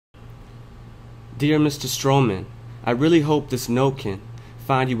Dear Mr. Stroman, I really hope this note can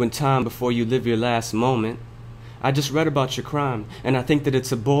find you in time before you live your last moment. I just read about your crime, and I think that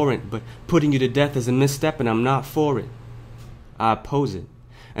it's abhorrent, but putting you to death is a misstep and I'm not for it. I oppose it,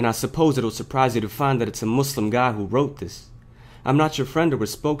 and I suppose it'll surprise you to find that it's a Muslim guy who wrote this. I'm not your friend or a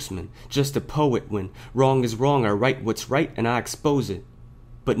spokesman, just a poet. When wrong is wrong, I write what's right and I expose it.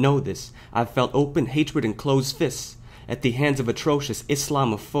 But know this, I've felt open hatred and closed fists at the hands of atrocious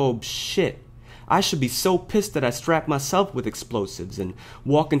Islamophobe shit. I should be so pissed that I strap myself with explosives and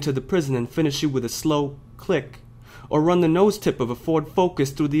walk into the prison and finish you with a slow click, or run the nose tip of a Ford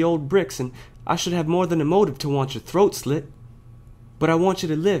Focus through the old bricks, and I should have more than a motive to want your throat slit. But I want you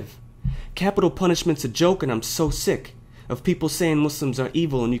to live. Capital punishment's a joke, and I'm so sick of people saying Muslims are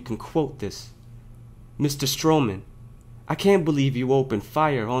evil, and you can quote this. Mr. Stroman, I can't believe you opened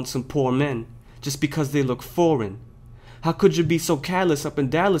fire on some poor men just because they look foreign. How could you be so callous up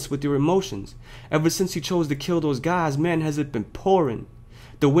in Dallas with your emotions? Ever since you chose to kill those guys, man, has it been pouring.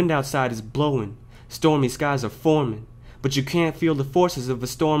 The wind outside is blowing, stormy skies are forming, but you can't feel the forces of a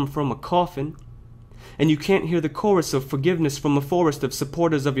storm from a coffin. And you can't hear the chorus of forgiveness from a forest of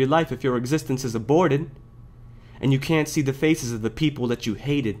supporters of your life if your existence is aborted. And you can't see the faces of the people that you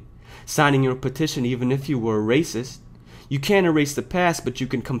hated, signing your petition even if you were a racist. You can't erase the past, but you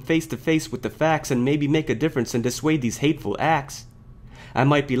can come face to face with the facts and maybe make a difference and dissuade these hateful acts. I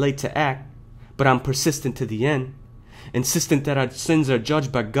might be late to act, but I'm persistent to the end, insistent that our sins are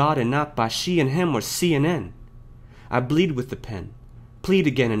judged by God and not by she and him or CNN. I bleed with the pen, plead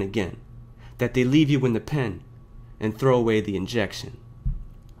again and again, that they leave you in the pen and throw away the injection.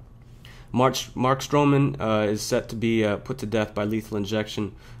 Mark Stroman is set to be put to death by lethal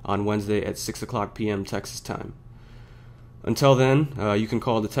injection on Wednesday at 6 o'clock p.m. Texas time. Until then, you can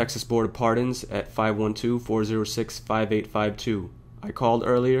call the Texas Board of Pardons at 512-406-5852. I called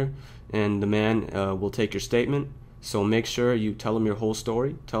earlier, and the man will take your statement, so make sure you tell him your whole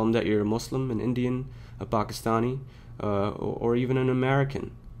story. Tell him that you're a Muslim, an Indian, a Pakistani, or even an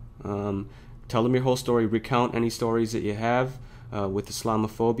American. Tell him your whole story. Recount any stories that you have with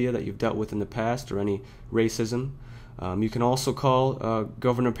Islamophobia that you've dealt with in the past, or any racism. You can also call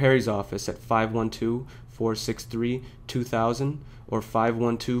Governor Perry's office at 512-463-2000 or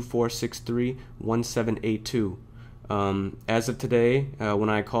 512-463-1782. As of today, when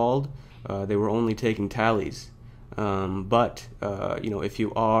I called, they were only taking tallies. But if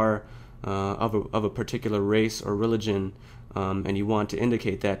you are of a particular race or religion, and you want to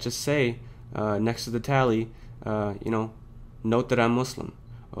indicate that, just say next to the tally, note that I'm Muslim,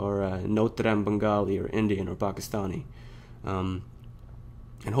 or note that I'm Bengali or Indian or Pakistani. And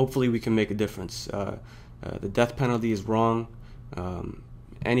hopefully we can make a difference. The death penalty is wrong.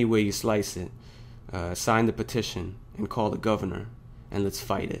 Any way you slice it, sign the petition and call the governor, and let's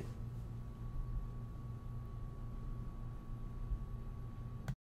fight it.